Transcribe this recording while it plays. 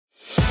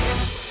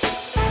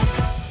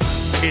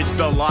It's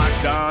the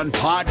Locked On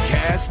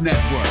Podcast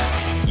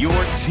Network, your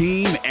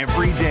team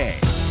every day.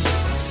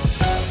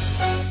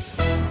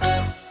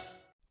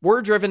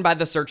 We're driven by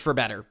the search for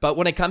better, but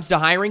when it comes to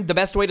hiring, the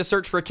best way to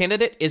search for a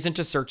candidate isn't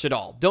to search at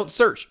all. Don't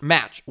search,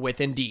 match with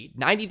Indeed.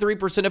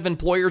 93% of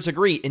employers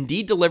agree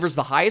Indeed delivers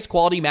the highest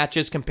quality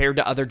matches compared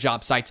to other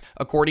job sites,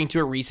 according to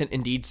a recent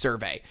Indeed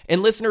survey.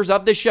 And listeners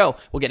of this show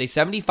will get a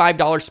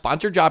 $75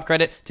 sponsored job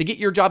credit to get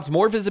your jobs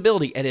more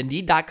visibility at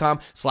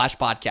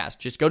Indeed.com/podcast.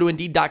 Just go to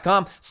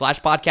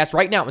Indeed.com/podcast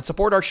right now and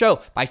support our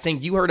show by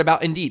saying you heard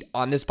about Indeed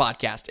on this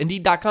podcast.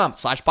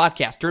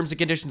 Indeed.com/podcast. Terms and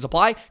conditions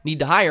apply. Need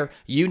to hire?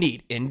 You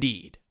need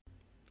Indeed.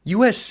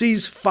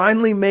 USC's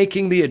finally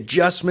making the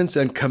adjustments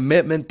and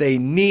commitment they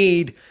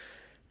need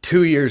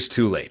 2 years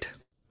too late.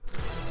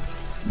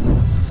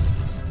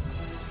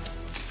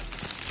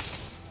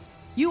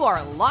 You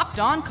are Locked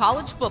On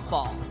College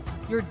Football,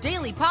 your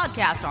daily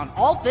podcast on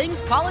all things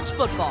college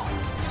football.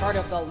 Part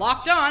of the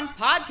Locked On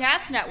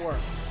Podcast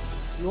Network,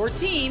 your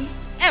team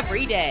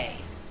every day.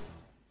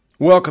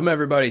 Welcome,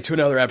 everybody, to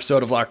another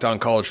episode of Locked On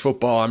College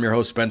Football. I'm your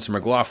host, Spencer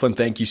McLaughlin.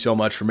 Thank you so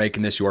much for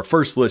making this your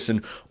first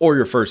listen or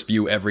your first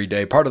view every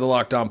day. Part of the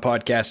Locked On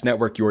Podcast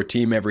Network, your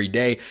team every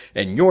day,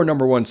 and your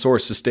number one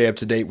source to stay up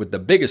to date with the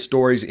biggest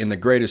stories in the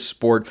greatest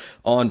sport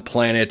on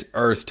planet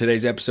Earth.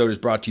 Today's episode is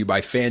brought to you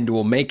by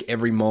FanDuel. Make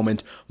every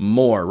moment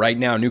more. Right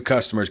now, new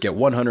customers get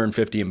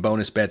 $150 in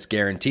bonus bets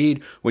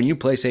guaranteed when you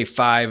place a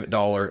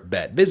 $5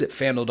 bet. Visit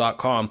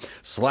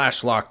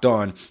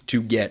FanDuel.com/LockedOn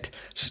to get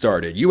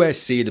started.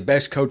 USC, the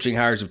best coaching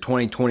hires of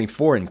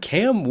 2024, and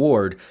Cam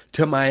Ward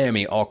to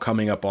Miami, all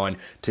coming up on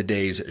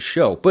today's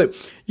show. But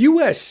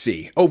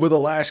USC, over the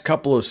last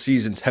couple of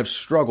seasons, have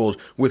struggled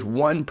with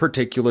one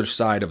particular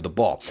side of the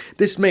ball.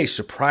 This may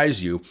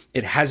surprise you.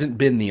 It hasn't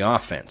been the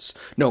offense.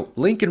 No,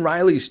 Lincoln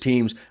Riley's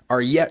teams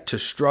are yet to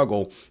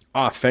struggle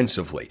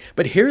offensively.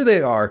 But here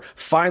they are,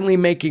 finally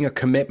making a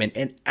commitment,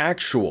 an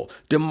actual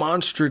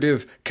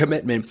demonstrative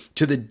commitment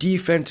to the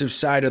defensive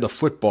side of the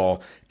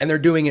football, and they're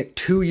doing it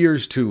 2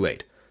 years too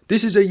late.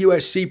 This is a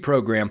USC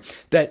program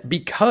that,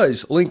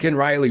 because Lincoln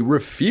Riley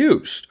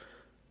refused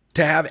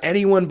to have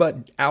anyone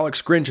but Alex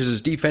Grinch as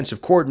his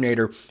defensive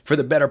coordinator for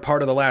the better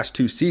part of the last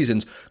 2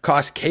 seasons,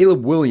 cost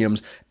Caleb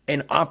Williams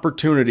an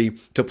opportunity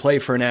to play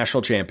for a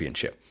national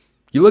championship.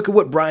 You look at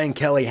what Brian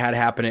Kelly had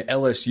happen at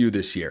LSU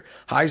this year.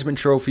 Heisman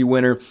Trophy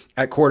winner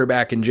at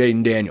quarterback in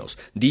Jaden Daniels.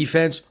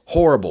 Defense,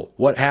 horrible.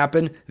 What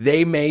happened?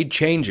 They made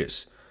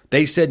changes.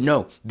 They said,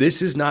 no,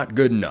 this is not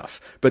good enough.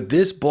 But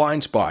this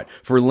blind spot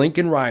for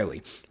Lincoln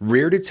Riley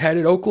reared its head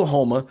at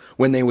Oklahoma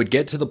when they would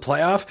get to the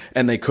playoff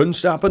and they couldn't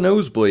stop a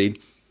nosebleed.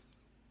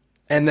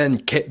 And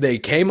then they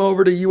came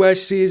over to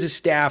USC as a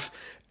staff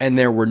and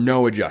there were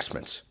no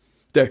adjustments.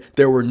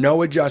 There were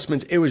no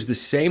adjustments. It was the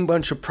same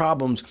bunch of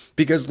problems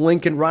because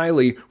Lincoln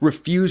Riley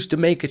refused to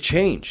make a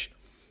change.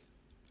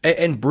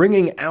 And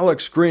bringing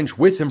Alex Grinch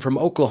with him from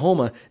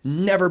Oklahoma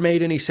never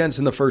made any sense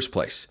in the first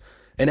place.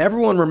 And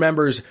everyone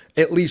remembers,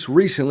 at least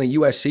recently,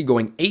 USC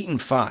going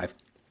 8-5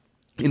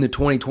 in the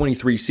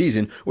 2023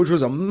 season, which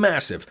was a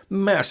massive,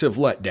 massive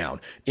letdown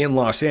in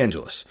Los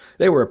Angeles.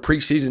 They were a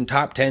preseason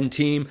top 10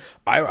 team.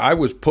 I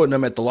was putting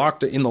them in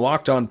the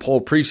Locked On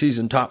poll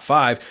preseason top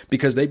 5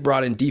 because they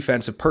brought in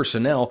defensive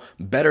personnel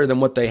better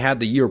than what they had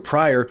the year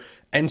prior,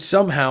 and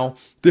somehow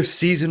the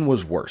season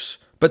was worse.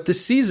 But the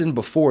season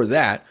before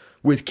that,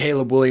 with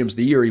Caleb Williams,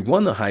 the year he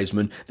won the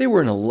Heisman, they were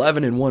an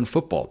 11-1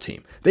 football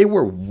team. They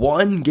were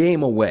one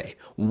game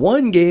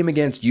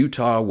against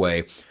Utah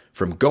away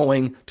from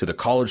going to the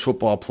college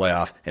football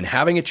playoff and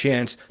having a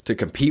chance to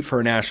compete for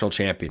a national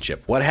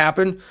championship. What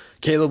happened?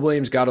 Caleb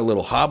Williams got a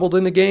little hobbled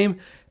in the game,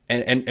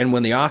 and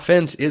when the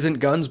offense isn't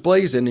guns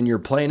blazing and you're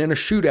playing in a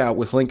shootout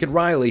with Lincoln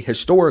Riley,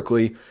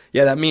 historically,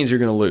 that means you're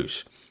going to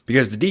lose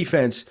because the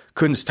defense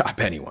couldn't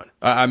stop anyone.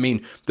 I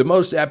mean, the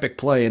most epic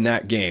play in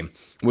that game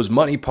was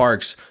Money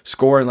Parks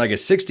scoring like a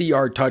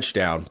 60-yard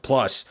touchdown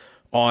plus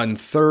on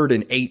 3rd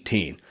and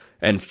 18.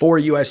 And 4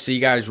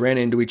 USC guys ran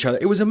into each other.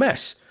 It was a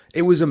mess.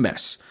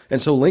 And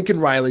so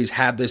Lincoln Riley's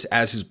had this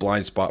as his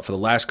blind spot for the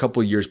last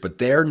couple of years, but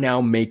they're now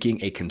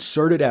making a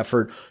concerted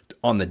effort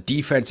on the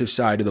defensive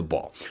side of the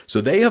ball. So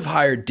they have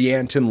hired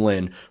D'Anton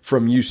Lynn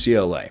from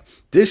UCLA.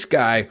 This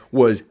guy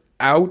was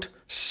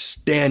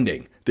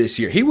outstanding this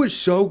year. He was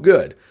so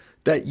good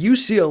that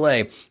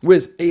UCLA,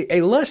 with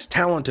a less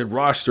talented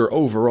roster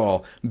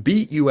overall,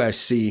 beat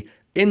USC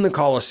in the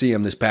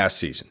Coliseum this past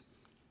season.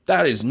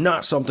 That is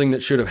not something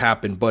that should have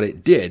happened, but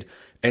it did.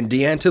 And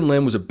D'Anton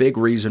Lynn was a big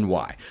reason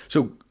why.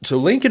 So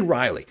Lincoln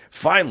Riley,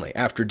 finally,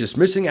 after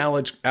dismissing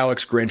Alex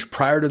Grinch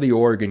prior to the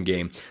Oregon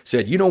game,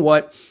 said, you know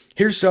what?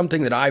 Here's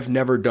something that I've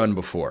never done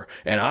before,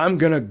 and I'm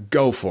going to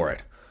go for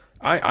it.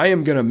 I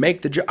am going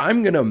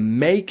to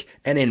make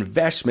an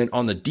investment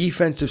on the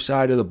defensive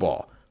side of the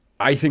ball.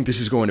 I think this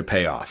is going to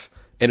pay off,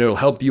 and it'll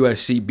help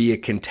USC be a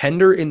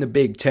contender in the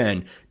Big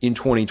Ten in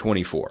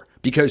 2024.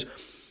 Because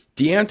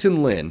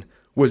D'Anton Lynn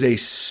was a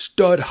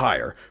stud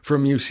hire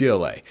from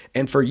UCLA,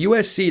 and for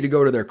USC to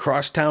go to their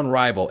crosstown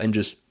rival and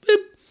just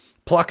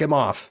pluck him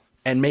off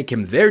and make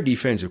him their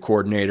defensive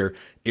coordinator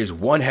is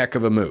one heck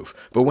of a move.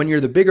 But when you're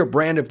the bigger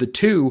brand of the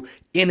two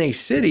in a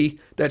city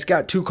that's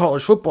got two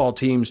college football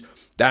teams,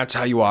 that's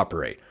how you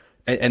operate.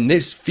 And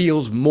this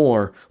feels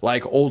more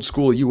like old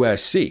school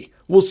USC.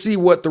 We'll see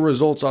what the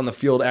results on the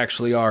field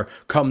actually are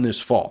come this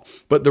fall.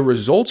 But the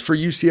results for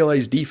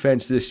UCLA's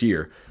defense this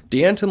year,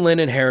 D'Anton Lynn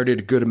inherited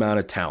a good amount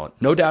of talent,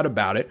 no doubt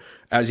about it,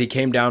 as he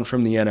came down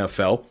from the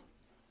NFL.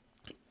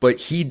 But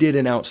he did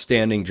an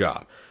outstanding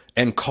job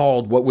and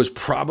called what was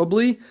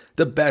probably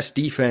the best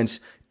defense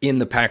in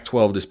the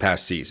Pac-12 this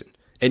past season.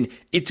 And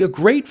it's a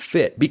great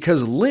fit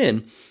because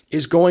Lynn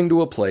is going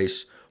to a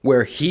place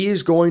where he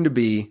is going to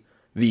be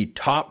the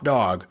top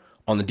dog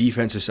on the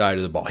defensive side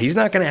of the ball. He's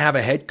not going to have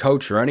a head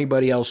coach or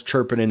anybody else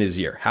chirping in his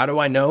ear. How do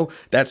I know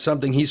that's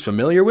something he's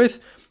familiar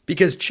with?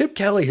 Because Chip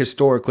Kelly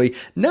historically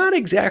not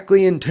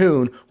exactly in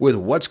tune with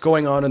what's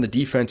going on the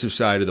defensive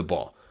side of the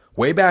ball.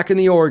 Way back in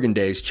the Oregon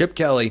days, Chip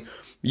Kelly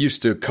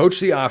used to coach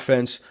the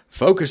offense,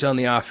 focus on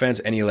the offense,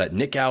 and he let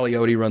Nick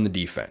Aliotti run the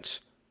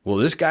defense. Well,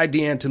 this guy,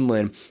 D'Anton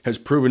Lynn, has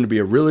proven to be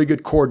a really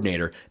good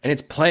coordinator, and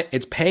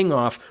it's paying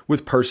off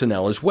with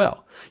personnel as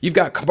well. You've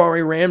got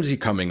Kamari Ramsey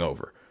coming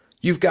over.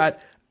 You've got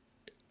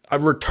a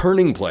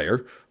returning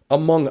player,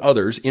 among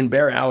others, in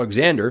Bear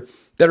Alexander,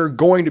 that are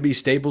going to be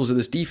staples of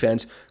this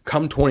defense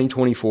come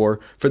 2024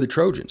 for the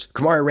Trojans.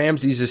 Kamari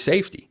Ramsey's a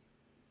safety.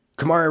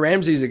 Kamari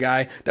Ramsey's a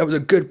guy that was a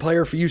good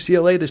player for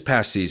UCLA this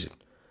past season.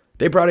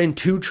 They brought in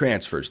two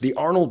transfers, the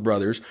Arnold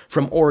brothers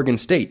from Oregon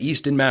State,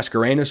 Easton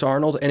Mascarenas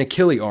Arnold and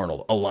Achille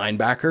Arnold, a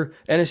linebacker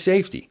and a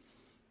safety.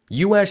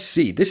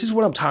 USC, this is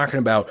what I'm talking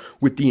about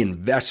with the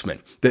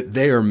investment that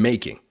they are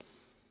making.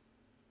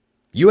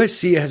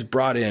 USC has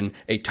brought in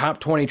a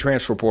top 20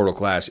 transfer portal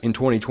class in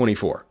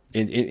 2024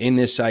 in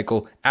this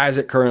cycle. As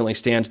it currently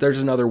stands, there's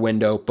another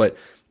window, but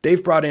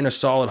they've brought in a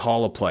solid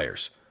haul of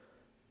players.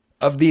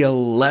 Of the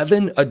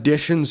 11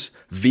 additions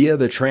via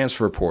the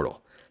transfer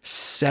portal,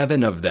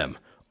 7 of them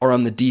are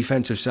on the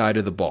defensive side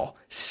of the ball.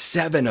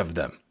 7 of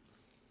them.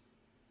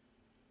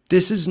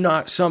 This is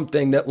not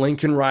something that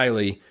Lincoln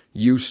Riley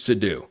used to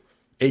do.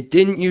 It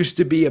didn't used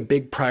to be a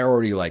big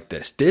priority like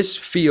this. This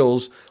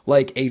feels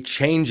like a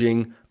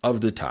changing of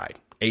the tide,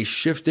 a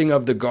shifting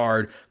of the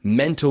guard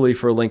mentally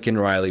for Lincoln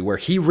Riley, where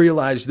he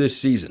realized this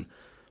season,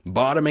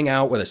 bottoming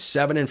out with a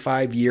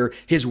 7-5 year,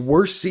 his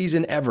worst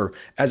season ever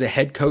as a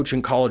head coach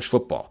in college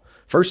football.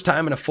 First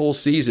time in a full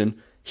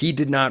season, he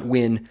did not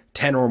win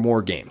 10 or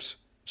more games.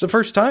 It's the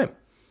first time.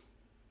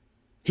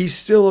 He's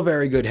still a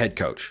very good head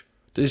coach.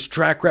 This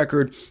track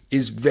record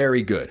is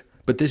very good,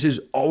 but this has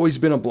always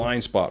been a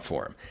blind spot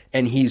for him.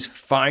 And he's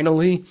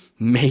finally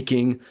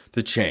making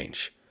the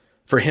change.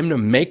 For him to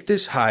make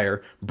this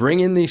hire,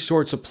 bring in these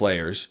sorts of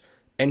players,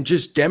 and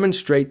just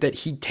demonstrate that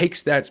he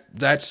takes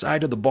that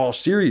side of the ball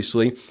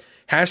seriously,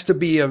 has to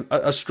be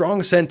a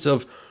strong sense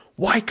of,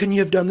 why couldn't you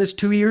have done this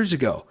 2 years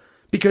ago?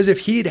 Because if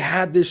he'd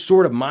had this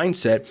sort of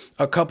mindset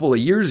a couple of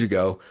years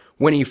ago,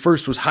 when he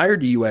first was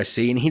hired to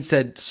USC, and he'd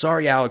said,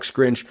 sorry, Alex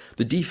Grinch,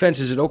 the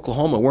defenses at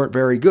Oklahoma weren't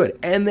very good.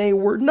 And they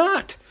were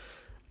not.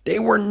 They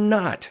were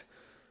not.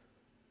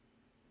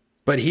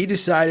 But he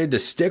decided to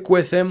stick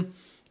with him,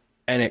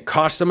 and it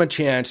cost him a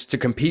chance to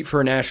compete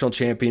for a national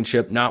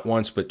championship, not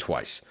once, but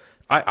twice.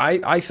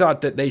 I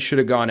thought that they should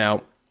have gone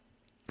out,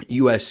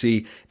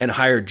 USC, and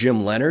hired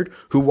Jim Leonard,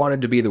 who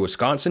wanted to be the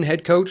Wisconsin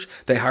head coach.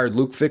 They hired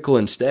Luke Fickell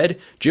instead.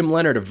 Jim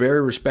Leonard, a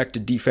very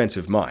respected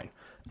defensive mind.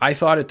 I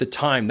thought at the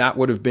time that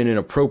would have been an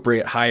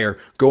appropriate hire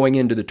going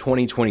into the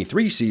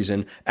 2023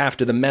 season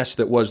after the mess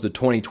that was the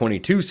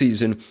 2022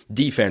 season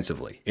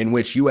defensively, in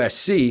which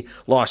USC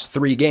lost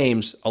 3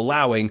 games,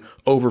 allowing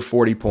over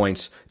 40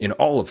 points in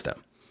all of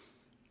them.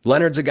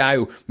 Leonard's a guy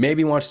who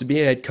maybe wants to be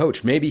a head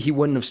coach. Maybe he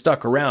wouldn't have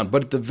stuck around,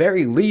 but at the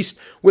very least,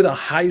 with a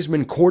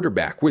Heisman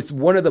quarterback, with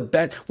one of the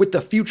best, with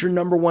the future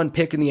number 1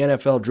 pick in the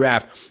NFL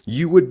draft,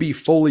 you would be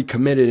fully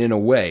committed in a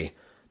way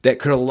that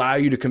could allow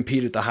you to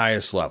compete at the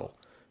highest level.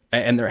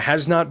 And there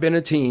has not been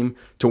a team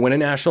to win a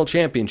national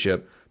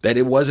championship that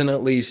it wasn't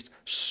at least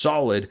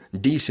solid,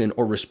 decent,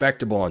 or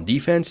respectable on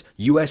defense.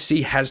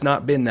 USC has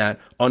not been that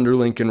under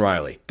Lincoln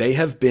Riley. They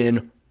have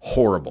been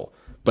horrible.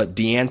 But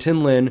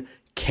D'Anton Lynn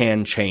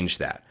can change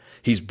that.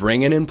 He's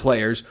bringing in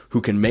players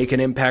who can make an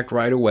impact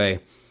right away.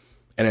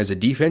 And as a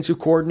defensive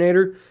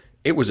coordinator,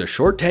 it was a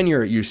short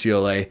tenure at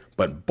UCLA,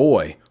 but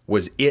boy,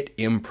 was it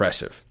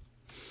impressive.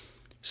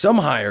 Some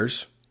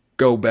hires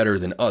go better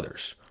than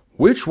others.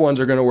 Which ones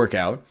are going to work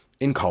out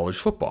in college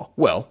football?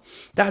 Well,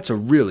 that's a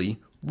really,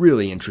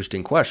 really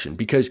interesting question,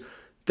 because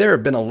there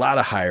have been a lot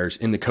of hires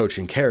in the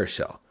coaching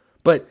carousel.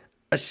 But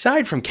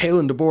aside from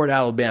Kalen DeBoer at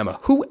Alabama,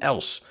 who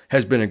else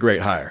has been a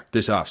great hire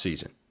this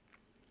offseason?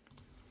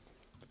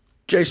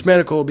 Jace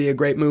Medical will be a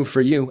great move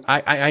for you.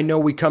 I know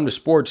we come to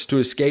sports to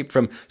escape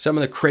from some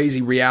of the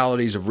crazy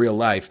realities of real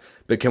life,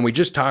 but can we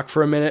just talk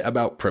for a minute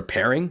about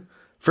preparing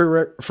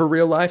For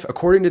real life,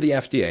 according to the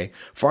FDA,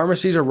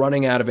 pharmacies are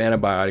running out of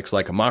antibiotics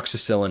like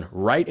amoxicillin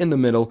right in the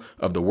middle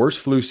of the worst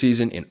flu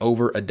season in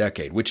over a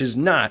decade, which is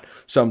not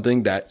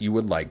something that you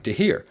would like to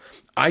hear.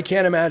 I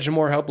can't imagine a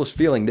more helpless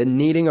feeling than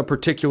needing a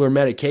particular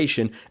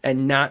medication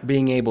and not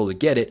being able to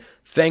get it.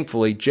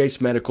 Thankfully, Jace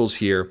Medical's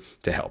here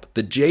to help.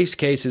 The Jace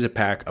case is a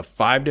pack of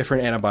 5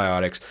 different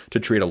antibiotics to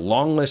treat a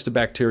long list of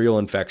bacterial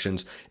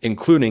infections,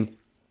 including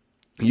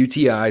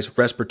UTIs,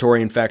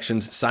 respiratory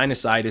infections,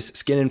 sinusitis,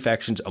 skin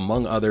infections,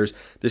 among others.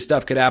 This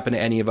stuff could happen to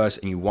any of us,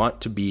 and you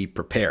want to be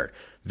prepared.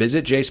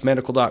 Visit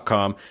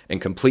jacemedical.com and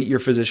complete your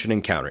physician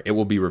encounter. It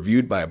will be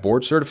reviewed by a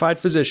board-certified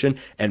physician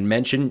and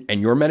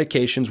your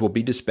medications will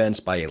be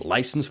dispensed by a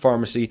licensed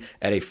pharmacy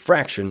at a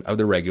fraction of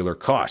the regular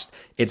cost.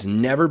 It's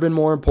never been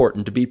more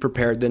important to be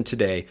prepared than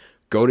today.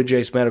 Go to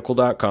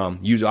jacemedical.com,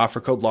 use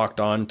offer code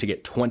LOCKEDON to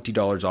get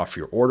 $20 off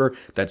your order.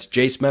 That's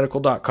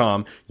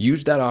jacemedical.com.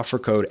 Use that offer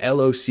code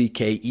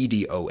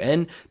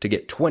LOCKEDON to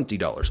get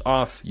 $20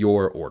 off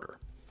your order.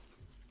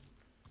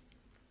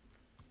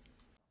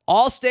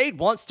 Allstate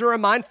wants to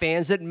remind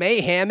fans that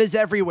mayhem is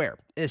everywhere,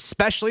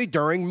 especially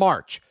during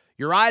March.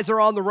 Your eyes are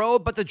on the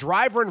road, but the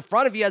driver in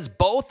front of you has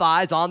both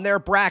eyes on their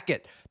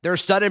bracket. Their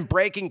sudden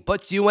braking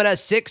puts you in a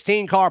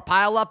 16-car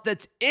pileup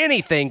that's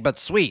anything but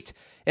sweet.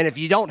 And if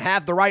you don't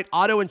have the right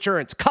auto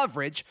insurance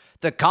coverage,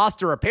 the cost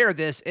to repair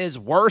this is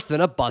worse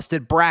than a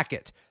busted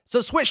bracket.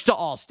 So switch to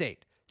Allstate,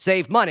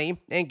 save money,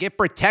 and get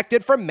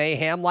protected from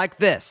mayhem like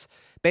this.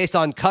 Based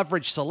on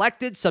coverage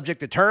selected,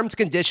 subject to terms,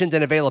 conditions,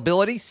 and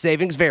availability,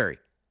 savings vary.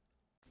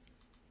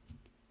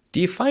 Do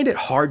you find it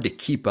hard to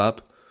keep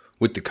up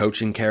with the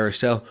coaching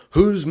carousel?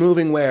 Who's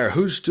moving where?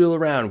 Who's still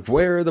around?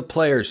 Where are the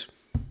players?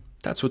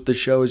 That's what this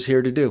show is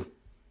here to do.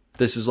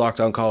 This is Locked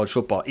On College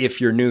Football. If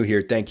you're new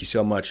here, thank you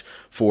so much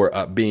for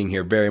being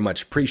here. Very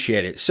much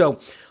appreciate it. So,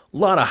 a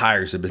lot of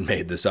hires have been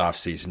made this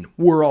offseason.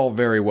 We're all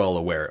very well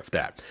aware of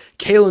that.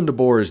 Kalen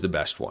DeBoer is the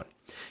best one.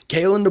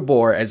 Kalen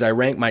DeBoer, as I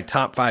rank my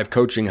top 5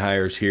 coaching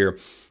hires here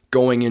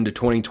going into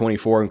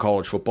 2024 in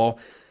college football,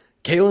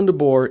 Kalen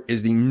DeBoer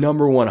is the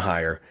number 1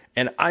 hire.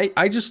 And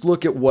I just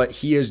look at what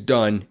he has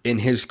done in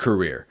his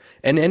career.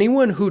 And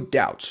anyone who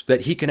doubts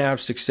that he can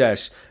have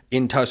success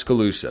in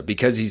Tuscaloosa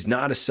because he's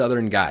not a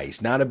Southern guy,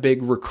 he's not a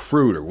big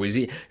recruiter,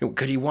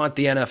 could he want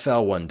the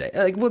NFL one day?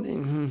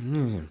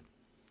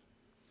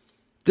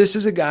 This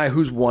is a guy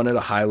who's won at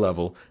a high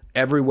level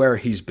everywhere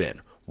he's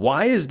been.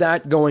 Why is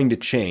that going to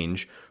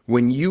change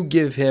when you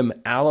give him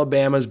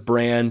Alabama's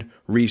brand,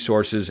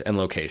 resources, and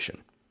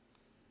location?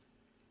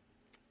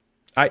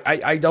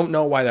 I don't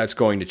know why that's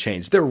going to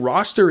change. Their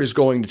roster is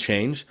going to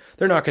change.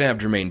 They're not going to have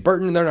Jermaine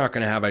Burton. They're not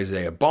going to have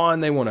Isaiah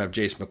Bond. They won't have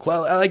Jace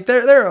McClellan.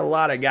 There are a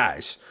lot of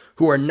guys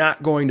who are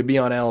not going to be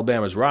on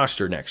Alabama's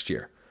roster next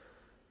year.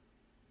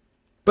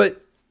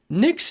 But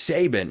Nick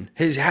Saban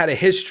has had a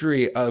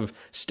history of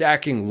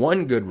stacking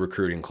one good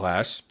recruiting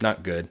class,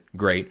 not good,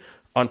 great,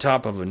 on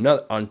top of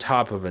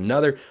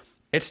another.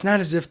 It's not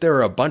as if there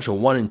are a bunch of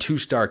 1- and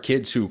 2-star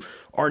kids who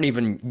aren't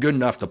even good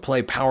enough to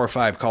play Power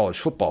 5 college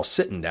football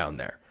sitting down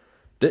there.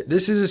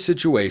 This is a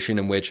situation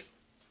in which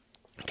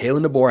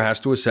Kalen DeBoer has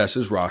to assess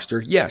his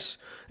roster, yes,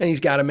 and he's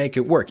got to make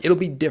it work. It'll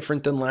be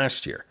different than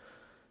last year.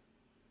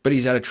 But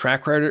he's had a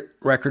track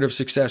record of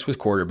success with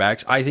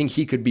quarterbacks. I think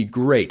he could be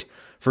great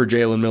for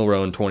Jalen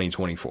Milroe in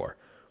 2024.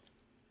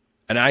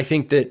 And I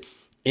think that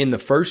in the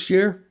first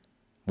year,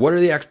 what are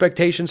the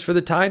expectations for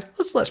the Tide?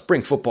 Let's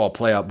bring football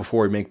play out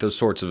before we make those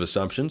sorts of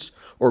assumptions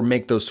or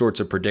make those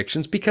sorts of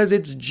predictions, because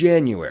it's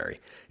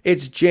January.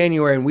 It's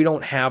January and we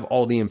don't have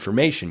all the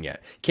information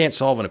yet. Can't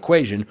solve an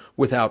equation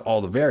without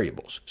all the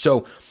variables.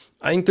 So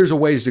I think there's a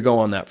ways to go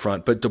on that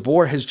front, but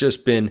DeBoer has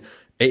just been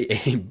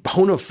a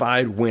bona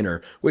fide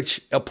winner,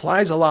 which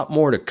applies a lot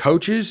more to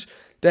coaches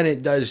than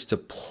it does to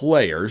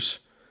players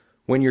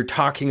when you're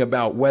talking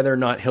about whether or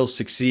not he'll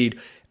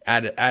succeed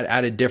at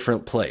a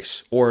different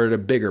place or at a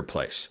bigger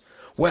place.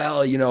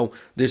 Well,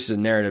 this is a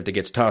narrative that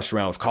gets tossed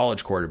around with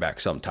college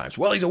quarterbacks sometimes.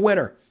 Well, he's a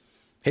winner.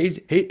 He's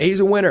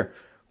a winner.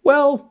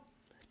 Well,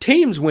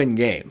 teams win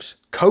games.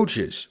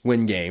 Coaches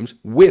win games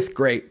with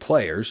great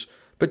players.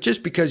 But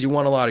just because you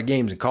won a lot of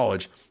games in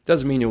college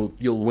doesn't mean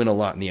you'll win a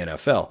lot in the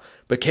NFL.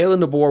 But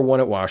Kalen DeBoer won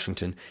at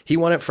Washington. He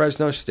won at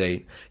Fresno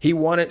State. He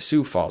won at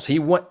Sioux Falls. He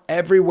won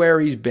everywhere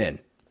he's been.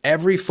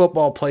 Every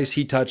football place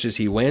he touches,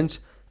 he wins.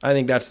 I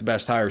think that's the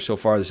best hire so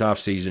far this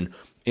offseason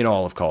in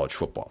all of college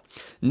football.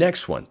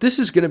 Next one. This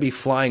is going to be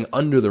flying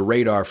under the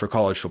radar for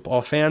college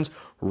football fans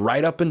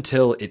right up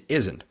until it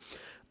isn't.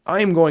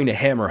 I am going to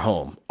hammer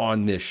home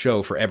on this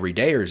show for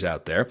everydayers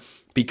out there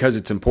because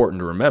it's important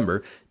to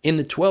remember. In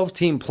the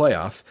 12-team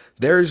playoff,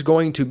 there is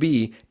going to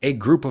be a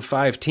group of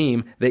 5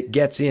 team that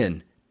gets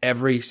in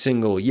every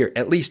single year,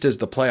 at least as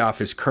the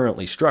playoff is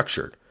currently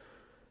structured.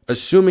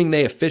 Assuming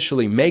they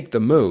officially make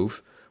the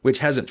move, which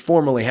hasn't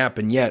formally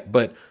happened yet,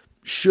 but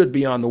should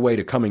be on the way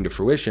to coming to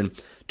fruition,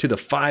 to the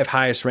 5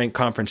 highest-ranked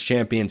conference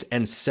champions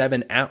and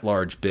 7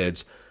 at-large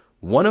bids.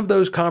 One of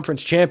those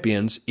conference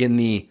champions in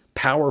the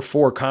Power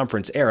 4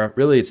 conference era,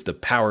 really it's the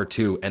Power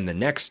 2 and the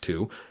next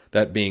 2,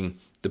 that being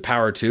The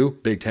Power 2,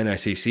 Big 10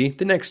 SEC.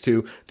 The next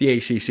two, the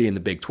ACC and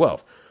the Big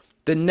 12.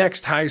 The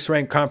next highest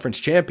ranked conference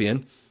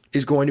champion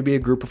is going to be a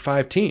group of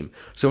 5 team.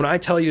 So when I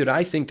tell you that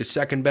I think the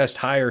second best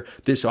hire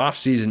this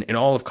offseason in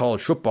all of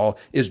college football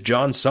is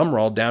John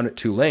Sumrall down at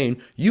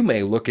Tulane, you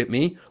may look at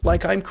me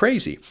like I'm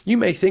crazy. You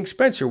may think,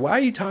 Spencer, why are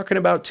you talking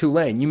about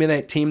Tulane? You mean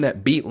that team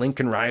that beat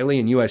Lincoln Riley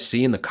and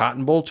USC in the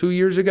Cotton Bowl 2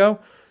 years ago?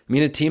 I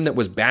mean a team that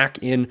was back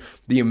in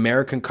the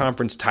American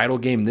Conference title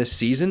game this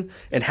season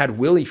and had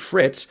Willie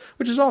Fritz,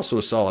 which is also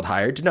a solid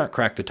hire, did not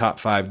crack the top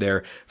 5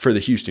 there for the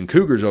Houston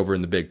Cougars over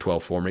in the Big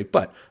 12 for me,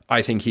 but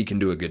I think he can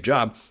do a good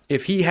job.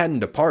 If he hadn't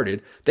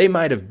departed, they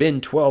might have been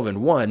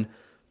 12-1,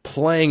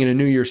 playing in a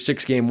New Year's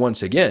 6 game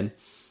once again,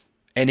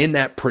 and in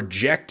that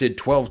projected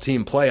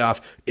 12-team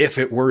playoff, if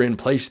it were in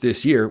place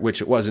this year,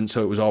 which it wasn't,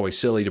 so it was always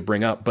silly to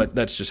bring up, but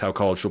that's just how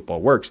college football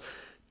works,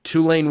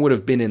 Tulane would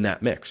have been in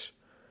that mix.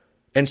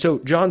 And so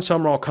John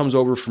Sumrall comes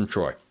over from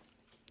Troy,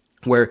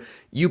 where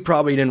you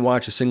probably didn't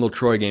watch a single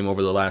Troy game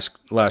over the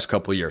last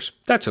couple of years.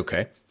 That's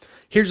okay.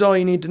 Here's all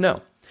you need to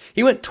know.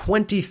 He went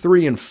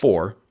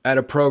 23-4 at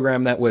a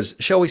program that was,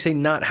 shall we say,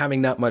 not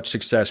having that much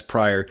success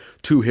prior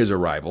to his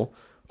arrival.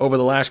 Over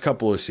the last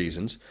couple of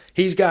seasons,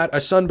 he's got a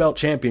Sun Belt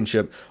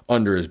championship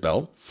under his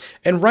belt.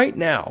 And right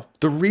now,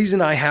 the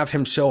reason I have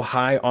him so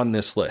high on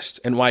this list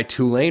and why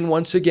Tulane,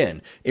 once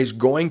again, is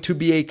going to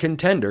be a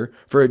contender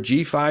for a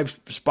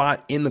G5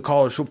 spot in the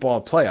college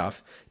football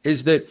playoff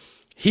is that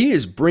he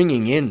is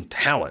bringing in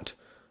talent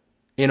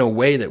in a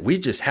way that we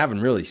just haven't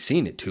really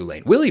seen at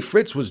Tulane. Willie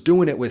Fritz was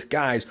doing it with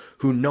guys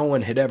who no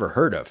one had ever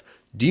heard of.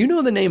 Do you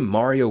know the name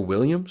Mario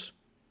Williams?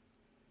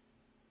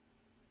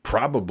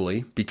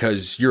 Probably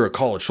because you're a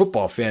college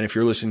football fan if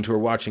you're listening to or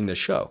watching this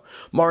show.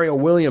 Mario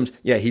Williams,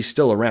 yeah, he's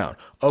still around.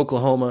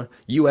 Oklahoma,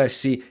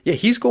 USC, yeah,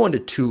 he's going to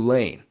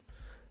Tulane.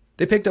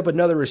 They picked up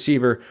another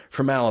receiver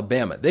from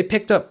Alabama. They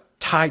picked up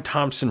Ty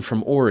Thompson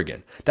from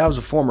Oregon. That was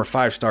a former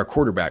 5-star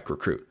quarterback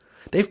recruit.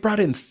 They've brought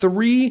in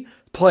 3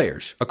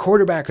 players, a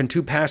quarterback and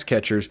 2 pass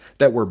catchers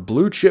that were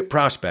blue chip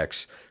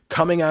prospects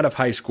coming out of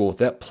high school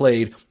that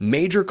played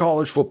major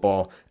college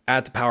football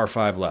at the Power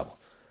 5 level.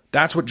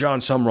 That's what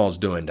John Sumrall's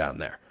doing down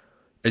there.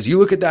 As you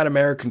look at that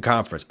American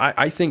Conference,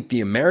 I think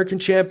the American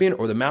champion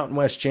or the Mountain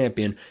West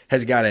champion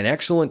has got an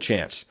excellent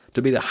chance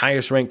to be the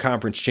highest ranked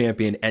conference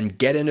champion and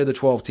get into the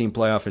 12-team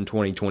playoff in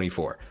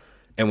 2024.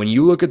 And when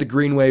you look at the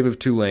green wave of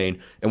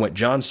Tulane and what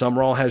John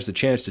Sumrall has the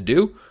chance to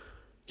do,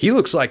 he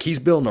looks like he's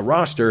building a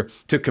roster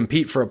to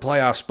compete for a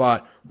playoff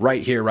spot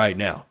right here, right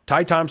now.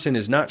 Ty Thompson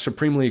is not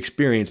supremely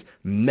experienced,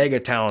 mega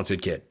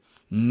talented kid.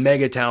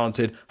 Mega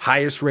talented,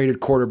 highest rated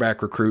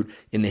quarterback recruit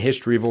in the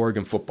history of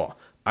Oregon football.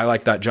 I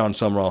like that John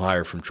Sumrall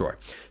hire from Troy.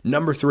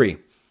 Number 3,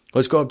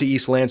 let's go up to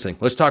East Lansing.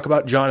 Let's talk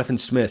about Jonathan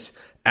Smith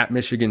at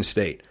Michigan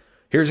State.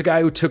 Here's a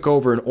guy who took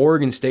over an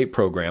Oregon State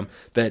program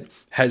that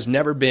has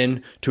never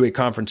been to a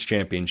conference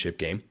championship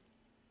game,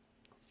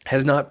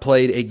 has not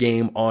played a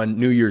game on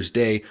New Year's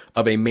Day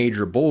of a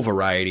major bowl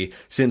variety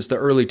since the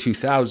early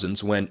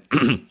 2000s when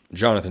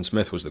Jonathan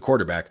Smith was the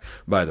quarterback,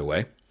 by the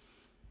way.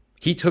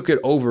 He took it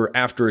over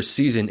after a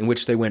season in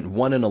which they went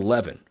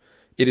 1-11.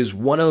 It is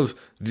one of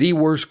the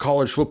worst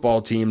college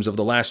football teams of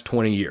the last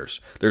 20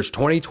 years. There's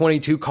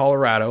 2022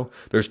 Colorado.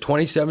 There's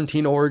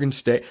 2017 Oregon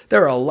State.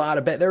 There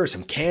are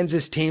some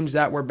Kansas teams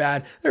that were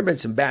bad. There have been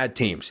some bad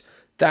teams.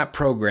 That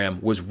program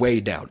was way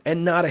down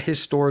and not a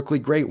historically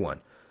great one.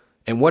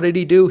 And what did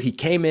he do? He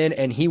came in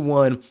and he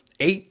won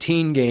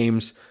 18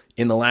 games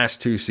in the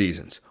last 2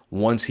 seasons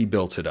once he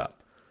built it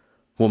up.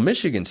 Well,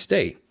 Michigan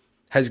State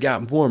has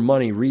got more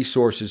money,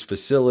 resources,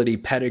 facility,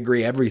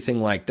 pedigree,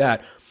 everything like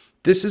that.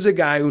 This is a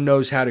guy who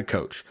knows how to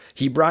coach.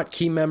 He brought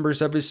key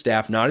members of his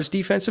staff, not his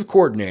defensive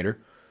coordinator,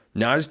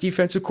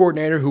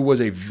 who was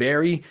a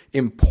very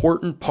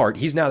important part.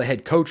 He's now the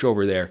head coach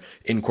over there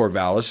in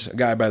Corvallis, a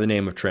guy by the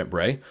name of Trent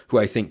Bray, who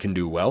I think can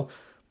do well.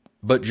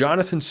 But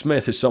Jonathan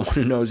Smith is someone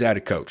who knows how to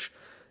coach.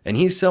 And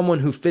he's someone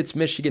who fits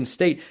Michigan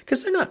State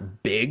because they're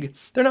not big,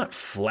 they're not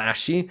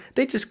flashy,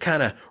 they just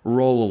kind of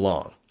roll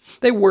along.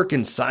 They work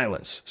in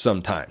silence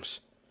sometimes.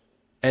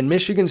 And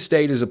Michigan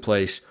State is a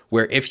place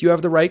where if you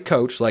have the right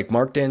coach like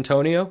Mark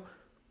D'Antonio,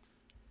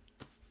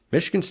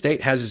 Michigan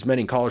State has as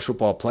many college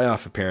football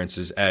playoff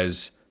appearances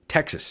as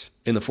Texas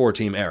in the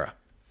 4-team era.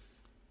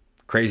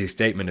 Crazy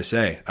statement to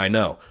say, I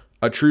know.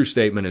 A true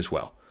statement as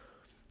well.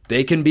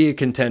 They can be a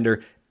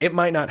contender. It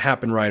might not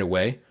happen right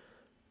away,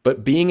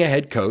 but being a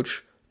head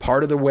coach,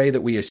 part of the way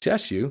that we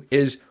assess you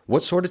is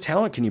what sort of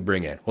talent can you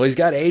bring in? Well, he's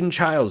got Aiden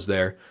Childs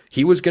there.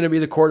 He was going to be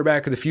the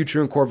quarterback of the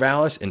future in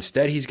Corvallis.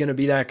 Instead, he's going to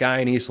be that guy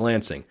in East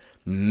Lansing.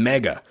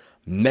 Mega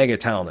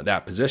talent at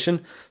that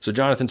position. So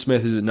Jonathan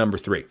Smith is at number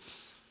 3.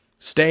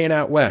 Staying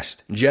out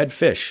west, Jedd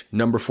Fisch,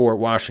 number 4 at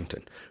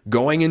Washington.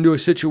 Going into a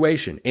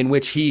situation in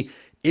which he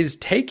is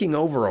taking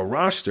over a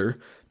roster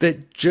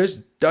that just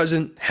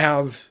doesn't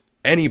have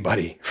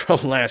anybody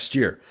from last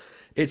year.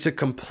 It's a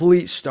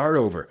complete start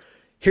over.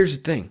 Here's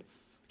the thing.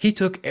 He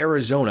took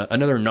Arizona,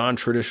 another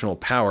non-traditional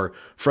power,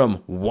 from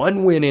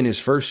 1 win in his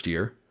first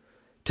year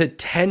to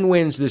 10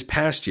 wins this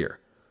past year.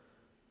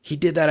 He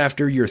did that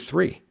after year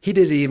 3. He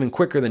did it even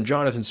quicker than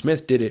Jonathan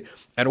Smith did it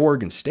at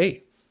Oregon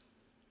State.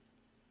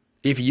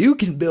 If you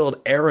can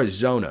build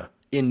Arizona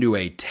into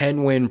a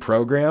 10-win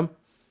program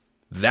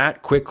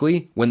that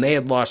quickly, when they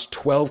had lost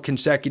 12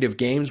 consecutive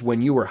games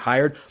when you were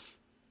hired,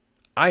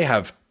 I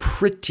have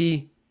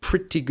pretty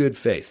good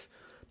faith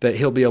that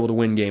he'll be able to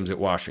win games at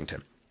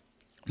Washington.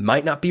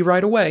 Might not be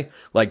right away,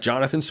 like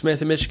Jonathan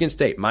Smith at Michigan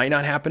State. Might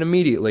not happen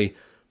immediately,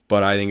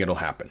 but I think it'll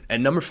happen.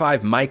 And number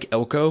 5, Mike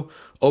Elko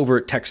over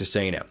at Texas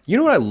A&M. You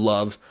know what I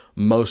love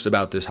most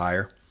about this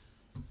hire?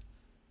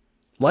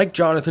 Like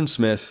Jonathan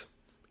Smith,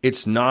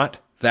 it's not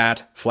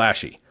that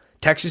flashy.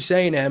 Texas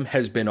A&M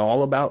has been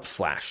all about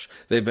flash.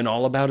 They've been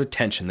all about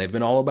attention. They've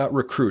been all about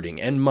recruiting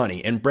and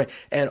money and brand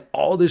and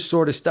all this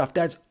sort of stuff.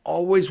 That's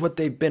always what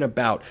they've been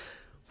about.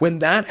 When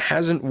that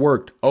hasn't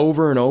worked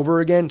over and over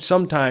again,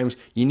 sometimes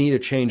you need a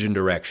change in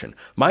direction.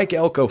 Mike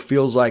Elko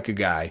feels like a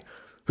guy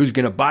who's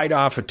going to bite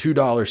off a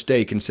 $2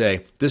 steak and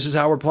say, this is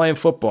how we're playing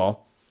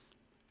football,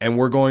 and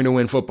we're going to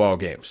win football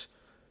games.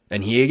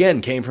 And he,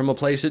 again, came from a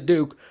place at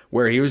Duke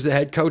where he was the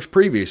head coach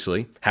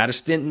previously, had a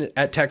stint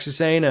at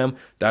Texas A&M.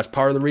 That's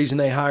part of the reason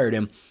they hired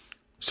him.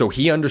 So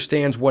he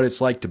understands what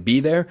it's like to be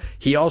there.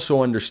 He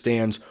also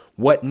understands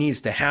what needs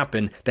to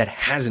happen that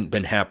hasn't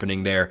been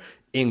happening there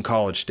in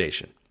College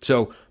Station.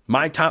 So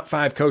my top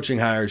 5 coaching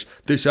hires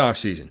this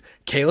offseason: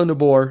 Kalen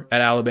DeBoer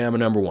at Alabama,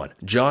 number 1.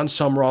 John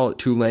Sumrall at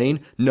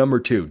Tulane, number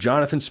 2.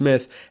 Jonathan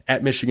Smith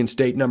at Michigan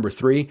State, number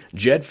 3.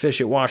 Jed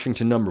Fish at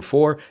Washington, number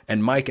 4.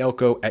 And Mike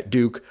Elko at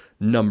Duke,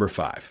 number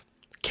 5.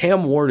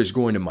 Cam Ward is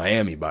going to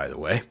Miami, by the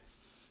way.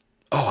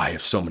 Oh, I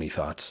have so many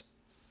thoughts.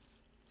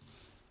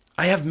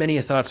 I have many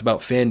thoughts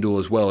about FanDuel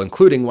as well,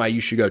 including why you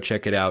should go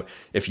check it out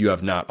if you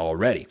have not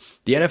already.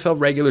 The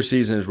NFL regular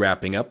season is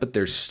wrapping up, but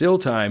there's still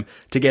time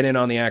to get in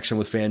on the action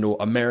with FanDuel,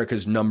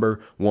 America's #1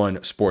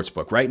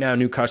 sportsbook. Right now,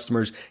 new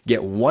customers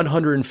get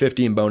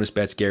 $150 in bonus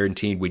bets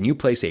guaranteed when you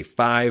place a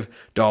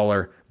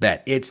 $5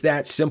 bet. It's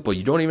that simple.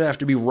 You don't even have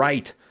to be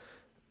right.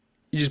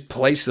 You just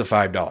place the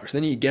 $5.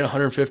 Then you get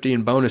 $150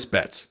 in bonus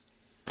bets.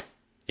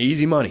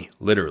 Easy money,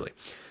 literally.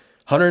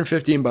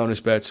 $150 in bonus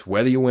bets,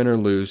 whether you win or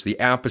lose. The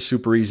app is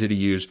super easy to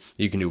use.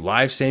 You can do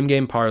live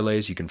same-game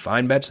parlays. You can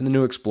find bets in the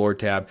new Explore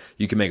tab.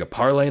 You can make a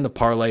parlay in the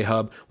Parlay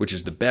Hub, which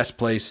is the best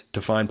place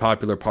to find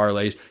popular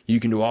parlays.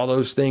 You can do all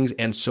those things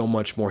and so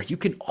much more. You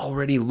can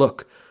already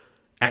look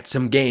at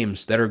some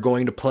games that are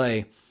going to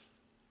play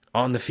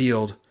on the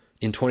field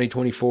in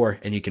 2024,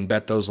 and you can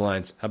bet those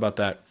lines. How about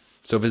that?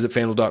 So visit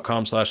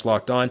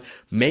FanDuel.com/lockedon.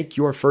 Make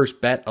your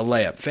first bet a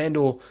layup.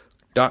 FanDuel.com/lockedon.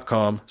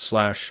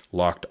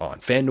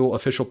 FanDuel,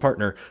 official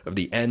partner of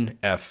the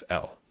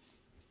NFL.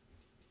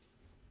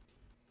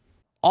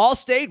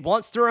 Allstate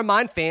wants to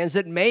remind fans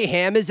that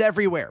mayhem is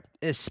everywhere,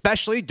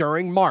 especially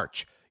during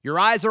March. Your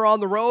eyes are on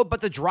the road,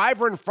 but the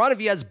driver in front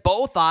of you has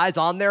both eyes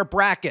on their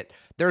bracket.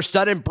 Their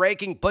sudden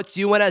braking puts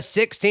you in a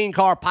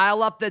 16-car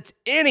pileup that's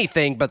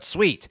anything but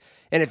sweet.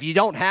 And if you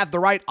don't have the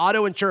right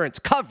auto insurance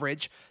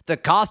coverage, the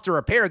cost to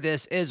repair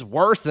this is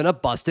worse than a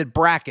busted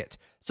bracket.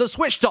 So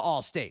switch to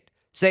Allstate.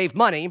 Save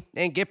money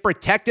and get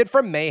protected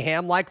from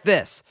mayhem like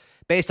this.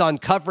 Based on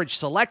coverage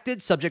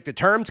selected, subject to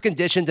terms,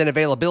 conditions, and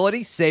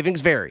availability,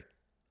 savings vary.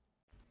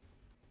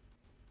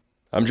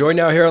 I'm joined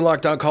now here on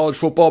Locked On College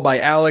Football by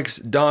Alex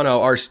Dono,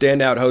 our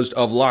standout host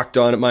of Locked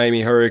On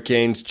Miami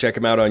Hurricanes. Check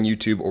him out on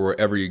YouTube or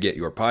wherever you get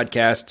your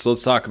podcasts.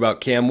 Let's talk about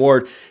Cam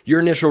Ward.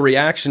 Your initial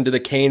reaction to the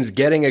Canes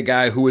getting a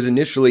guy who was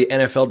initially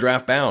NFL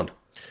draft bound.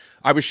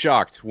 I was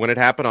shocked when it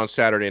happened on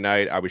Saturday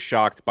night. I was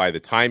shocked by the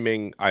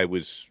timing. I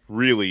was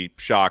really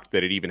shocked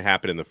that it even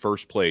happened in the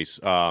first place.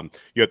 At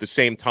the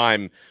same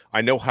time,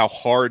 I know how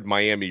hard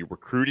Miami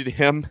recruited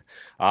him.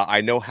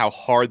 I know how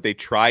hard they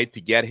tried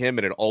to get him,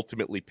 and it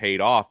ultimately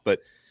paid off.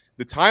 But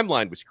the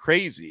timeline was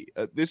crazy.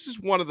 This is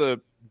one of the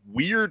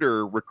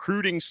weirder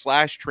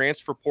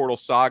recruiting/transfer portal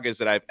sagas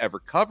that I've ever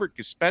covered.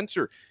 Because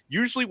Spencer,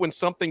 usually when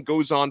something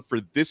goes on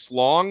for this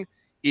long,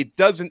 it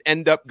doesn't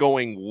end up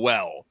going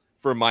well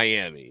for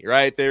Miami,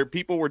 right?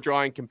 People were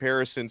drawing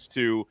comparisons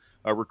to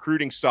a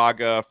recruiting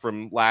saga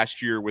from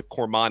last year with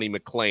Cormani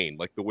McClain,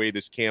 like the way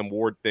this Cam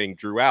Ward thing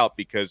drew out,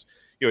 because,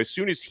 as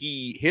soon as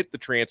he hit the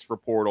transfer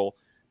portal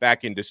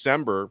back in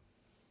December,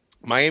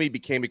 Miami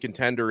became a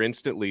contender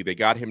instantly. They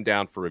got him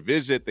down for a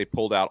visit. They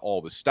pulled out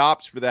all the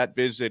stops for that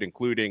visit,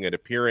 including an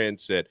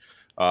appearance at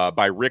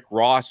by Rick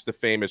Ross, the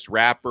famous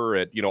rapper,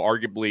 at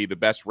arguably the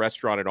best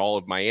restaurant in all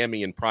of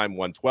Miami in Prime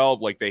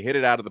 112. Like, they hit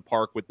it out of the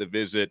park with the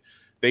visit.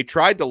 They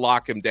tried to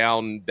lock him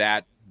down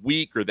that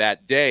week or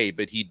that day,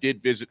 but he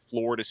did visit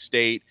Florida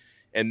State.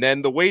 And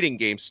then the waiting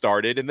game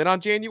started. And then on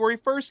January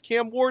 1st,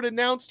 Cam Ward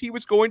announced he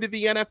was going to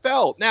the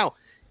NFL. Now,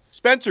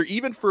 Spencer,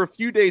 even for a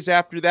few days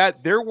after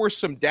that, there were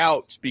some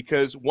doubts,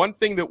 because one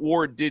thing that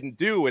Ward didn't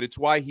do, and it's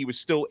why he was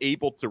still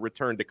able to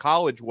return to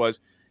college, was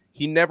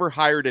he never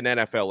hired an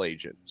NFL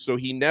agent. So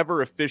he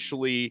never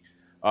officially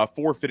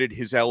forfeited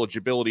his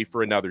eligibility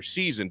for another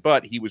season.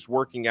 But he was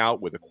working out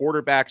with a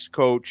quarterback's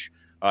coach.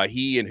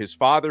 He and his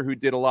father, who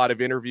did a lot of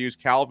interviews,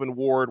 Calvin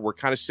Ward, were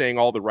kind of saying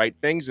all the right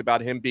things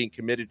about him being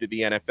committed to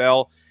the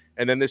NFL.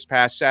 And then this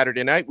past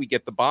Saturday night, we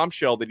get the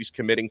bombshell that he's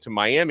committing to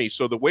Miami.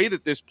 So the way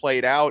that this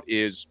played out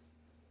is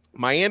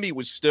Miami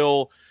was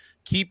still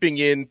keeping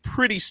in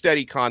pretty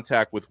steady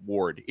contact with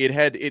Ward.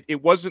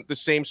 It wasn't the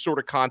same sort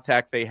of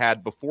contact they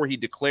had before he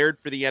declared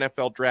for the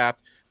NFL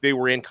draft. They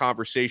were in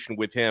conversation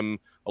with him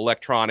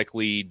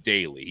electronically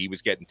daily. He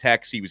was getting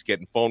texts, he was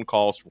getting phone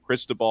calls from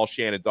Cristobal,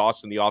 Shannon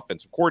Dawson, the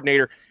offensive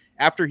coordinator.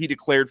 After he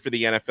declared for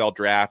the NFL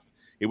draft,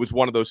 it was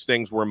one of those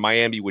things where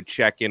Miami would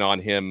check in on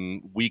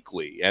him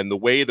weekly. And the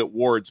way that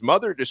Ward's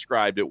mother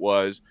described it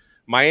was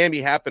Miami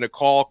happened to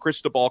call,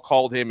 Cristobal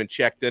called him and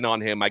checked in on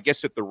him, I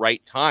guess at the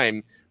right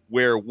time,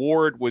 where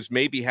Ward was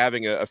maybe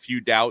having a few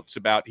doubts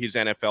about his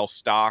NFL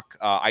stock.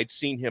 I'd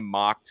seen him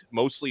mocked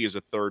mostly as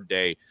a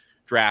third-day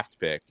draft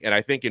pick. And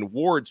I think in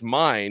Ward's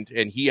mind,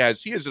 and he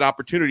has an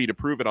opportunity to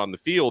prove it on the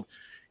field,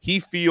 he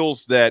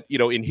feels that,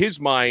 in his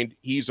mind,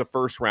 he's a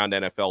first-round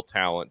NFL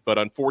talent. But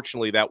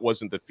unfortunately, that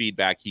wasn't the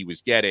feedback he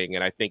was getting.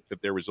 And I think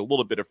that there was a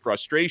little bit of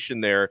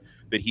frustration there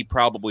that he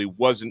probably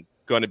wasn't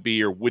going to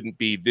be or wouldn't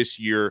be this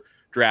year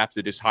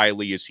drafted as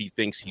highly as he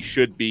thinks he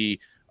should be.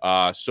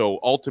 So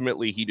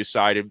ultimately, he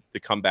decided to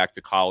come back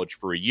to college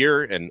for a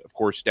year. And, of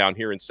course, down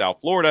here in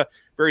South Florida,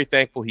 very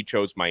thankful he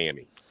chose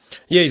Miami.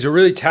 Yeah, he's a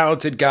really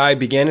talented guy.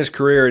 Began his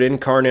career at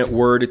Incarnate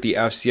Word at the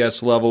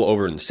FCS level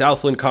over in the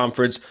Southland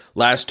Conference.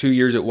 Last 2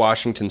 years at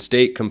Washington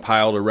State,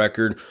 compiled a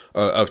record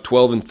of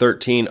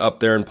 12-13 up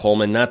there in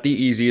Pullman. Not the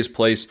easiest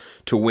place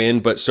to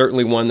win, but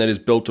certainly one that has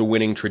built a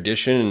winning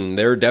tradition. And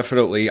they're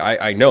definitely,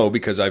 I know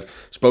because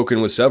I've spoken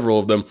with several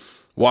of them,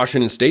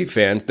 Washington State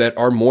fans that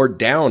are more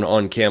down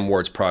on Cam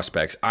Ward's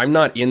prospects. I'm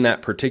not in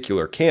that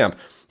particular camp.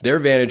 Their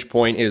vantage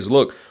point is,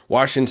 look,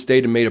 Washington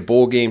State had made a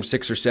bowl game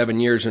 6 or 7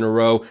 years in a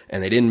row,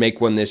 and they didn't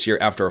make one this year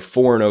after a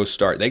 4-0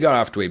 start. They got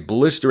off to a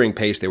blistering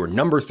pace. They were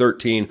number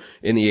 13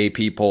 in the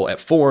AP poll at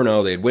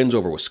 4-0. They had wins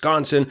over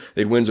Wisconsin.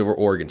 They had wins over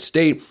Oregon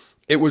State.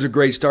 It was a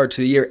great start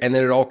to the year, and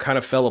then it all kind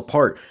of fell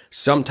apart.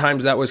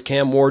 Sometimes that was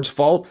Cam Ward's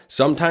fault.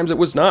 Sometimes it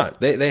was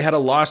not. They had a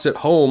loss at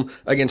home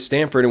against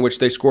Stanford in which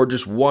they scored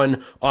just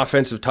one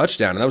offensive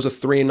touchdown, and that was a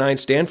 3-9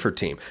 Stanford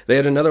team. They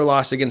had another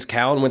loss against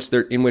Cal in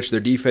which their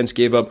defense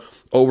gave up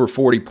over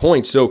 40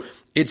 points. So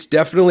it's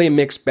definitely a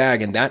mixed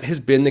bag, and that has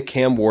been the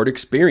Cam Ward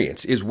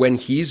experience, is when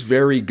he's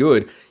very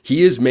good,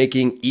 he is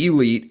making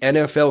elite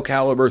NFL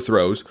caliber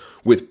throws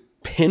with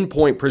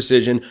pinpoint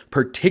precision,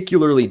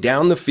 particularly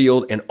down the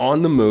field and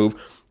on the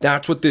move.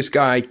 That's what this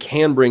guy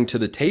can bring to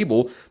the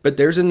table. But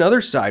there's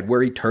another side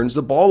where he turns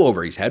the ball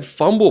over. He's had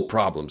fumble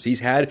problems. He's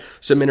had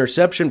some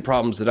interception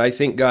problems that I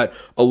think got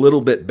a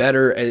little bit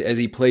better as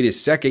he played his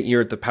second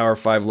year at the Power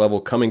 5 level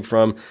coming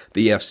from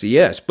the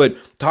FCS. But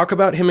talk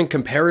about him in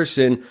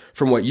comparison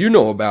from what you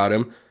know about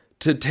him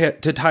to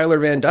Tyler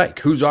Van Dyke,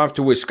 who's off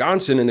to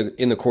Wisconsin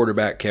in the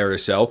quarterback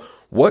carousel.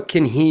 What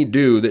can he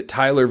do that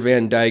Tyler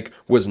Van Dyke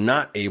was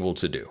not able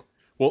to do?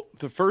 Well,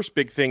 the first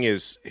big thing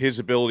is his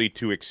ability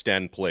to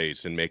extend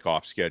plays and make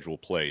off-schedule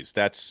plays.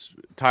 That's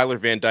Tyler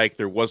Van Dyke.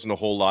 There wasn't a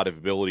whole lot of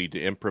ability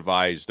to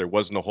improvise. There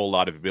wasn't a whole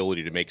lot of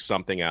ability to make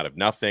something out of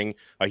nothing.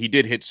 He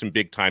did hit some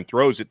big-time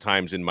throws at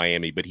times in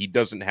Miami, but he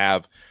doesn't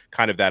have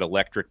kind of that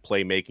electric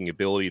playmaking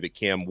ability that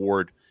Cam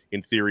Ward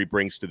in theory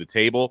brings to the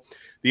table.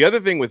 The other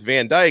thing with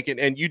Van Dyke,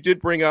 and you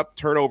did bring up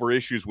turnover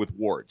issues with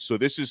Ward. So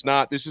this is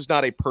not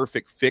a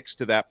perfect fix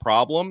to that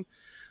problem.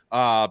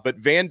 But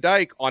Van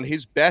Dyke on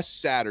his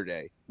best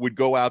Saturday would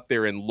go out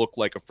there and look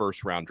like a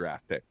first round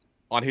draft pick.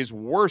 On his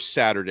worst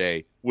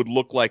Saturday would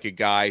look like a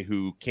guy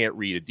who can't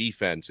read a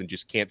defense and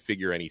just can't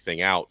figure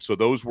anything out. So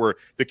those were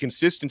the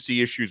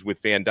consistency issues with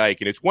Van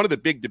Dyke. And it's one of the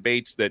big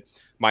debates that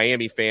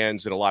Miami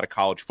fans and a lot of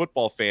college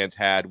football fans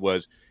had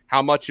was,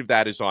 how much of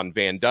that is on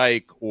Van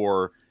Dyke,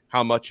 or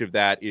how much of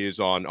that is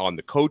on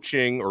the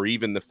coaching, or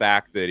even the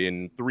fact that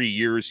in 3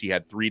 years he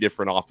had 3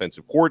 different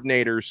offensive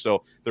coordinators.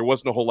 So there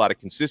wasn't a whole lot of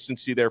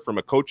consistency there from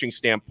a coaching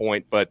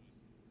standpoint. But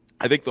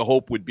I think the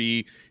hope would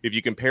be if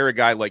you compare a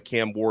guy like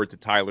Cam Ward to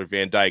Tyler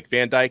Van Dyke.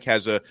 Van Dyke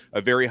has a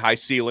very high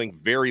ceiling,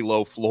 very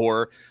low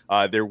floor.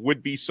 There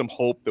would be some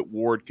hope that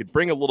Ward could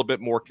bring a little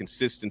bit more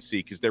consistency,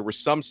 because there were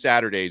some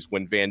Saturdays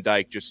when Van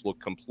Dyke just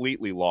looked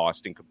completely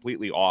lost and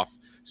completely off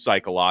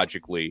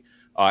psychologically.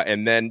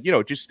 And then,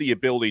 just the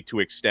ability to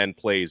extend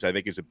plays, I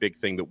think, is a big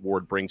thing that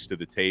Ward brings to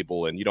the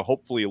table. And,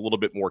 hopefully a little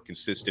bit more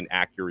consistent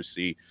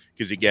accuracy,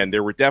 because, again,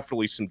 there were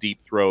definitely some deep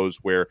throws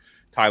where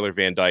Tyler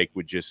Van Dyke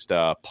would just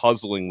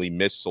puzzlingly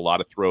miss a lot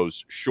of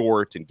throws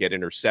short and get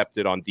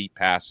intercepted on deep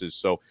passes.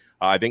 So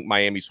I think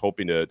Miami's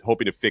hoping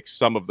to fix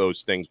some of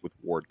those things with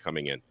Ward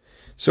coming in.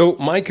 So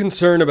my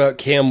concern about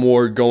Cam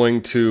Ward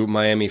going to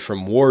Miami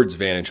from Ward's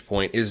vantage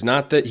point is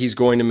not that he's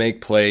going to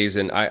make plays,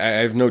 and I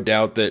have no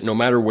doubt that no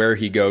matter where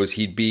he goes,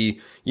 he'd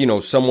be,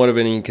 somewhat of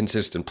an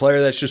inconsistent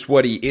player. That's just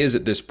what he is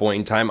at this point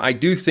in time. I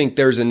do think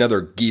there's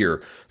another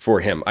gear for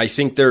him. I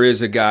think there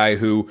is a guy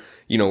who,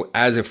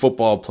 as a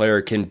football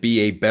player can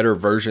be a better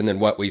version than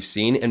what we've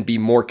seen and be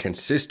more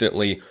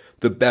consistently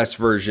the best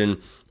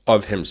version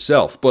of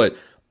himself. But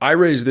I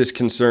raised this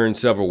concern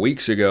several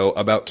weeks ago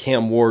about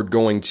Cam Ward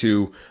going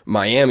to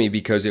Miami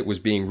because it was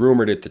being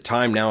rumored at the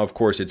time. Now, of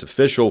course, it's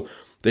official.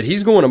 that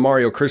he's going to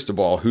Mario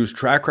Cristobal, whose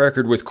track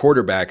record with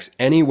quarterbacks,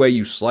 any way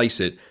you slice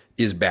it,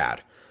 is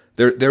bad.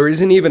 There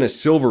isn't even a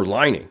silver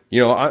lining.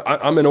 You know,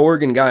 I'm an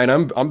Oregon guy,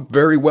 and I'm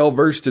very well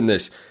versed in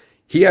this.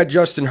 He had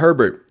Justin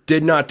Herbert,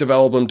 did not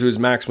develop him to his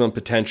maximum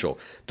potential.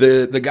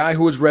 The guy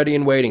who was ready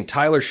and waiting,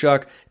 Tyler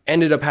Shuck,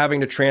 ended up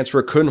having to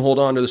transfer, couldn't hold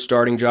on to the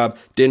starting job,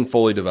 didn't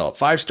fully develop.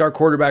 5-star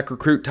quarterback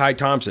recruit Ty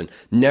Thompson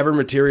never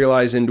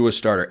materialized into a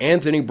starter.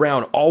 Anthony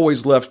Brown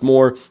always left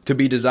more to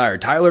be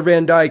desired. Tyler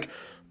Van Dyke,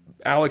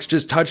 Alex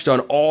just touched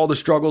on all the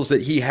struggles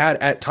that he had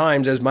at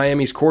times as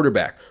Miami's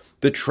quarterback.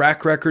 The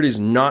track record is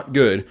not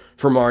good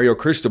for Mario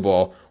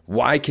Cristobal.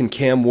 Why can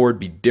Cam Ward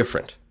be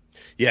different?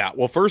 Yeah,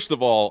 well, first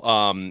of all,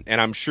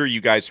 and I'm sure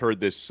you guys heard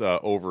this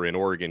over in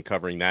Oregon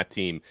covering that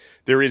team,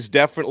 there is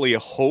definitely a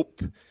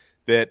hope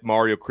that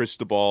Mario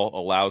Cristobal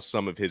allows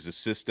some of his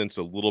assistants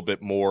a little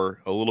bit more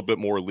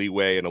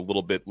leeway and a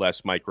little bit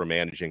less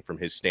micromanaging from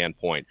his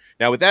standpoint.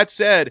 Now, with that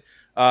said,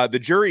 the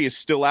jury is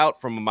still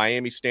out from a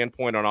Miami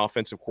standpoint on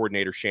offensive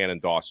coordinator Shannon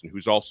Dawson,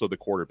 who's also the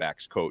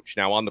quarterback's coach.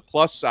 Now, on the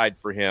plus side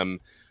for him,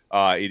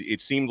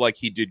 it seemed like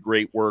he did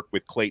great work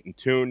with Clayton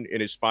Tune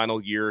in his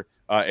final year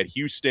at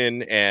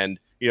Houston. And,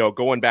 you know,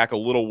 going back a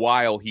little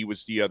while, he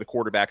was the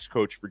quarterback's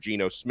coach for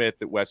Geno Smith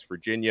at West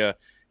Virginia.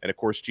 And, of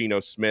course,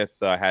 Geno Smith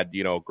had,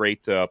 you know,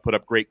 put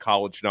up great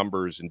college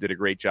numbers and did a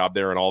great job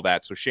there and all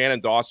that. So Shannon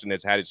Dawson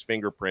has had his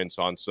fingerprints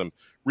on some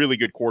really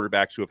good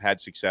quarterbacks who have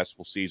had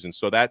successful seasons.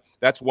 So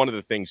that's one of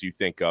the things you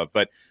think of.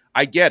 But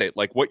I get it.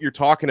 Like what you're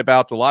talking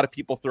about, a lot of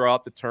people throw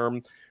out the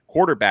term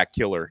quarterback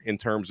killer in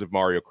terms of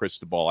Mario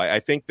Cristobal. I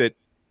think that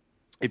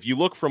if you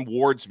look from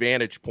Ward's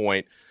vantage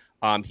point,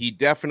 he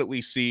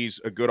definitely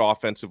sees a good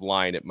offensive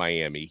line at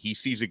Miami. He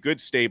sees a good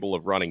stable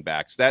of running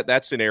backs.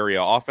 That's an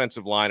area,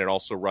 offensive line and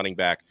also running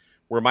back,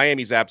 where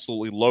Miami's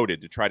absolutely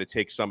loaded to try to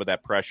take some of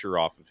that pressure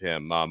off of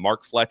him.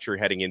 Mark Fletcher,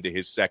 heading into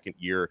his second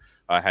year,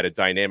 had a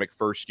dynamic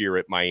first year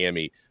at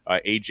Miami.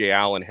 A.J.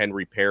 Allen,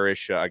 Henry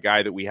Parrish, a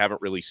guy that we haven't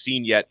really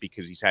seen yet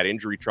because he's had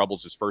injury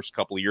troubles his first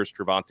couple of years,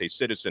 Trevante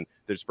Citizen.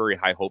 There's very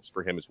high hopes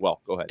for him as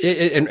well. Go ahead.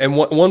 And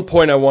one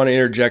point I want to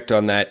interject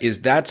on that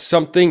is that's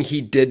something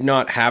he did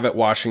not have at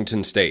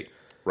Washington State.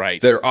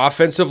 Right. Their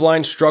offensive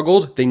line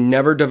struggled. They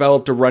never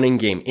developed a running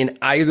game in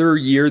either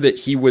year that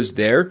he was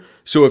there.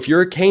 So if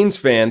you're a Canes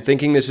fan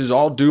thinking this is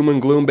all doom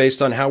and gloom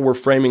based on how we're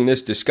framing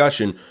this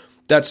discussion,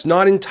 that's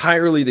not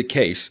entirely the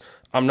case.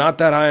 I'm not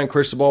that high on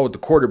Cristobal with the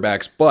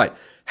quarterbacks, but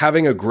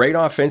having a great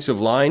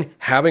offensive line,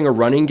 having a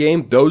running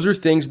game, those are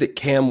things that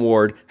Cam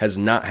Ward has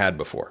not had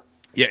before.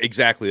 Yeah,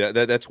 exactly.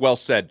 That's well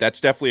said.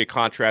 That's definitely a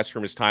contrast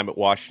from his time at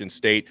Washington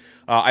State.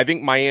 I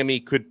think Miami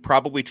could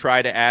probably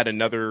try to add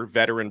another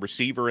veteran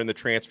receiver in the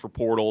transfer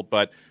portal,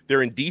 but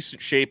they're in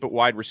decent shape at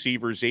wide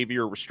receiver.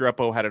 Xavier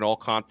Restrepo had an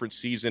all-conference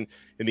season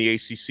in the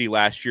ACC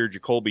last year.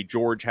 Jacoby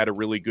George had a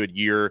really good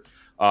year.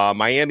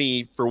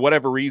 Miami, for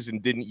whatever reason,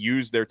 didn't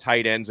use their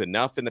tight ends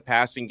enough in the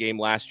passing game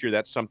last year.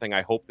 That's something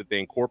I hope that they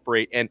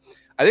incorporate. And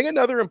I think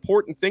another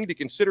important thing to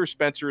consider,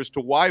 Spencer, as to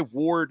why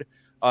Ward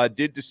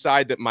did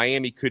decide that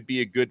Miami could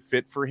be a good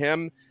fit for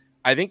him.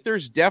 I think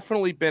there's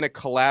definitely been a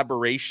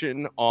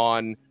collaboration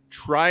on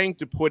trying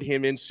to put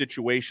him in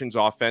situations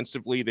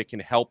offensively that can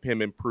help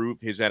him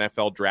improve his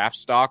NFL draft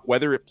stock.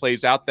 Whether it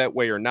plays out that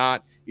way or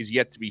not is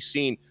yet to be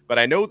seen. But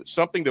I know that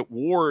something that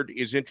Ward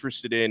is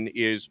interested in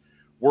is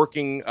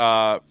working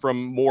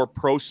from more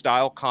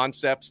pro-style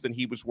concepts than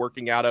he was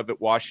working out of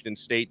at Washington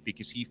State,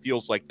 because he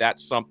feels like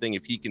that's something,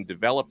 if he can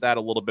develop that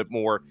a little bit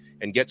more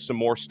and get some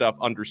more stuff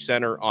under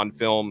center on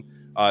film,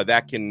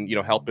 that can,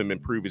 help him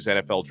improve his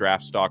NFL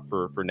draft stock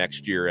for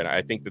next year. And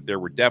I think that there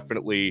were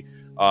definitely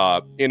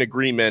in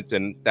agreement,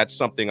 and that's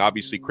something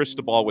obviously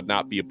Cristobal would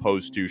not be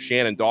opposed to.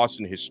 Shannon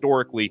Dawson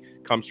historically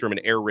comes from an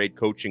air raid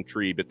coaching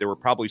tree, but there were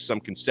probably some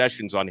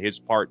concessions on his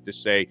part to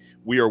say,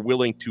 we are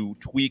willing to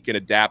tweak and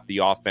adapt the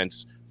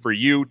offense for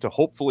you to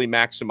hopefully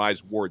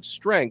maximize Ward's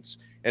strengths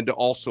and to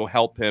also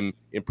help him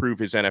improve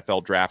his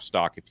NFL draft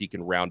stock if he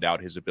can round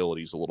out his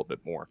abilities a little bit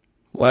more.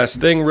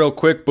 Last thing real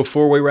quick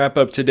before we wrap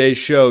up today's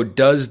show,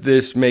 does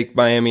this make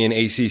Miami an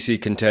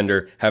ACC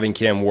contender having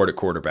Cam Ward at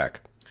quarterback?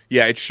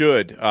 Yeah, it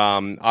should.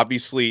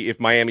 Obviously, if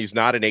Miami's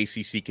not an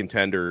ACC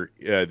contender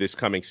this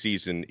coming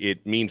season,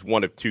 it means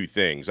one of two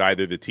things.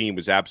 Either the team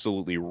was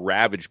absolutely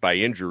ravaged by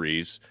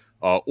injuries,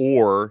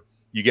 or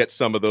you get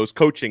some of those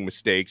coaching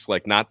mistakes,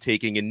 like not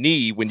taking a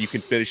knee when you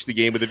can finish the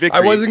game with a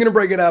victory. I wasn't going to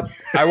bring it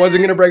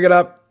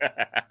up.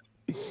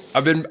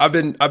 I've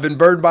been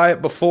burned by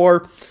it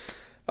before.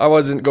 I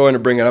wasn't going to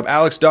bring it up.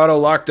 Alex Dono,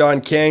 Locked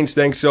On Canes,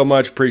 thanks so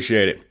much.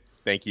 Appreciate it.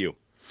 Thank you.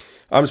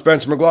 I'm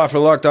Spencer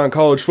McLaughlin, Locked On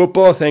College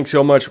Football. Thanks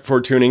so much for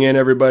tuning in,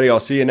 everybody. I'll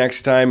see you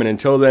next time. And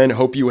until then,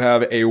 hope you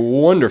have a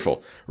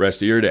wonderful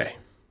rest of your day.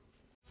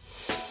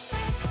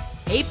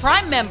 Hey,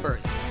 Prime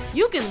members,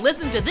 you can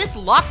listen to this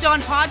Locked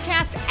On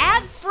podcast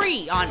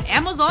ad-free on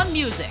Amazon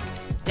Music.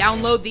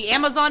 Download the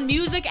Amazon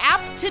Music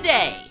app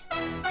today.